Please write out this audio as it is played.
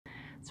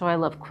So I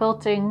love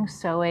quilting,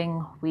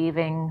 sewing,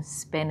 weaving,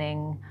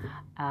 spinning,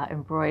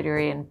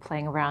 embroidery, and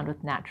playing around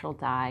with natural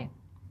dye.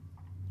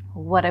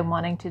 What I'm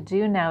wanting to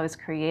do now is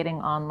creating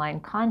online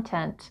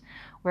content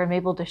where I'm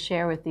able to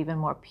share with even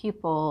more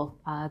people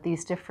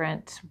these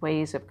different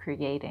ways of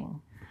creating.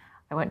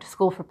 I went to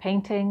school for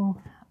painting.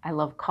 I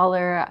love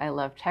color, I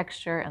love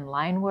texture and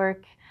line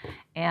work,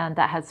 and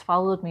that has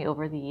followed me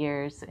over the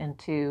years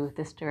into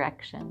this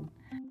direction.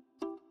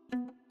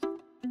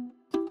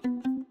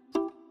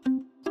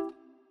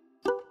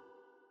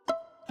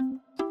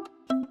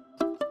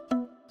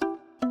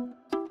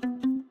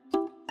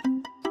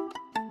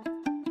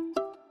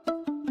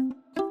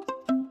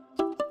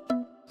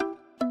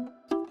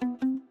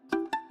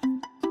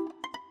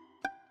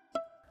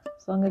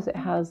 As long as it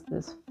has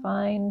this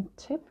fine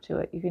tip to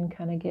it, you can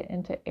kind of get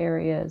into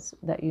areas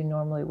that you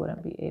normally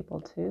wouldn't be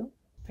able to.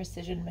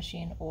 Precision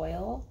machine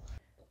oil.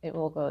 It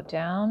will go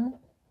down,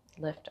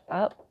 lift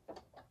up,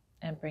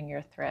 and bring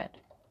your thread.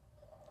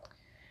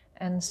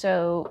 And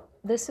so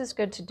this is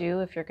good to do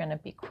if you're going to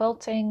be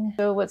quilting.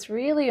 So what's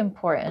really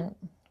important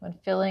when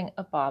filling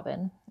a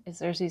bobbin is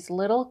there's these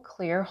little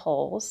clear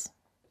holes.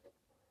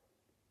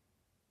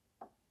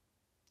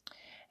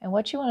 And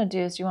what you want to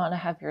do is you want to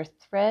have your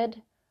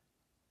thread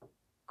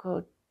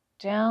go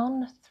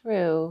down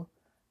through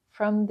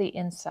from the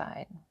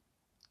inside.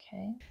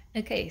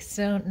 Okay,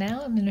 so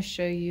now I'm going to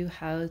show you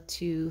how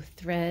to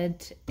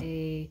thread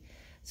a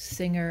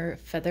Singer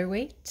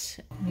featherweight.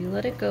 You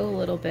let it go a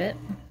little bit,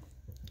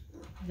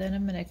 then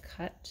I'm going to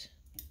cut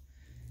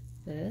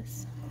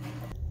this.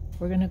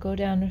 We're going to go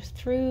down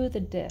through the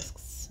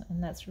discs,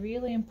 and that's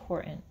really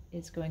important,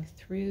 is going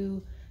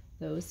through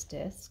those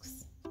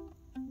discs.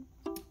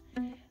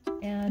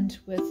 And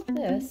with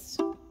this,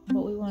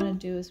 what we want to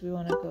do is we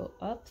want to go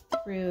up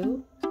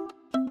through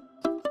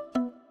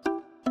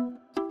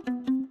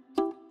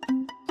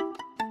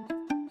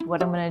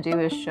What I'm going to do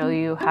is show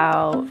you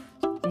how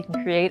you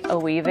can create a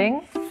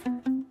weaving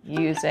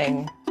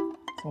using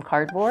some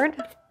cardboard,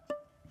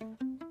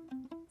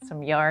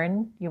 some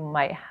yarn you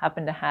might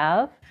happen to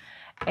have,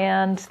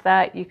 and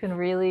that you can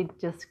really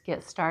just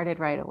get started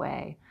right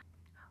away.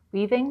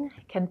 Weaving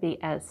can be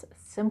as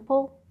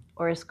simple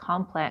or as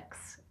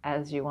complex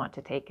as you want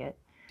to take it.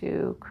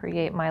 To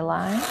create my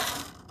line,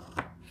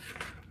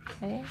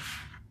 okay,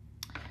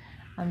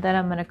 and then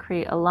I'm going to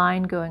create a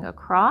line going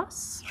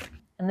across.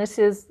 And this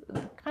is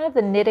kind of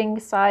the knitting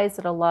size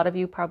that a lot of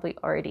you probably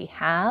already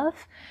have,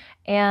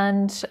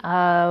 and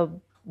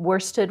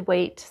worsted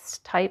weight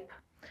type.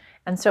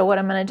 And so what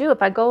I'm going to do,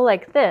 if I go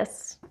like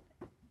this,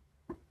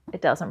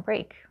 it doesn't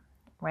break,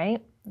 right?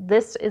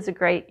 This is a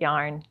great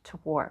yarn to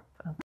warp.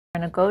 I'm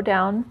going to go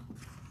down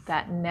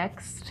that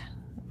next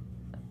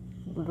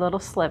little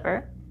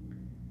sliver.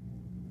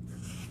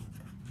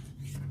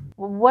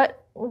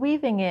 What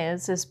weaving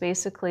is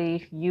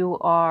basically you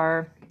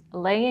are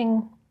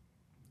laying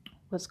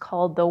what's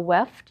called the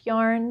weft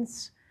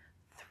yarns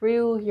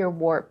through your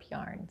warp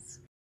yarns.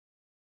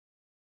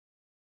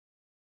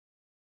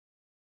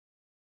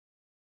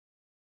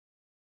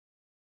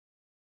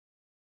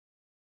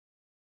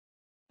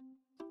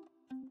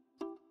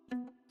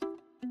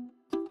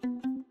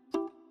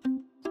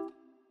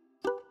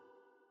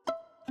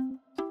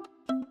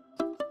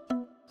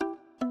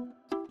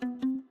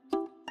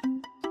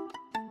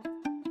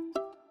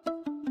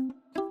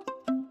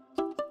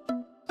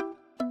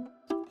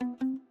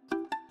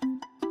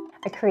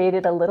 I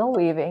created a little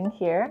weaving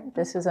here.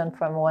 This is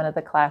from one of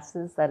the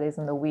classes that is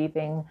in the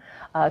weaving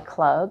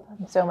club.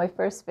 So my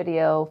first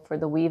video for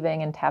the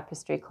weaving and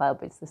tapestry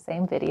club is the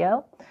same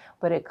video,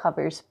 but it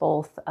covers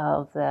both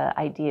of the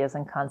ideas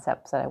and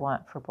concepts that I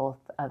want for both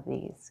of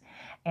these.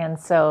 And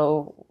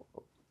so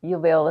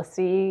you'll be able to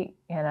see,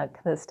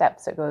 the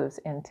steps that goes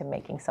into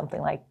making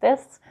something like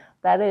this.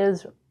 That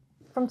is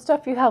from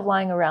stuff you have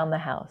lying around the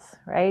house,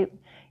 right?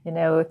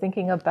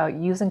 Thinking about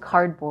using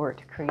cardboard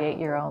to create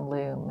your own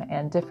loom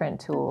and different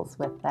tools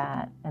with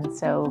that. And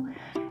so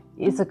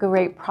it's a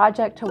great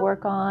project to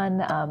work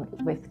on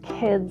with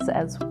kids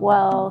as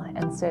well.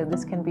 And so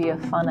this can be a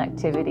fun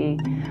activity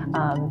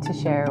to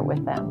share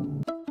with them.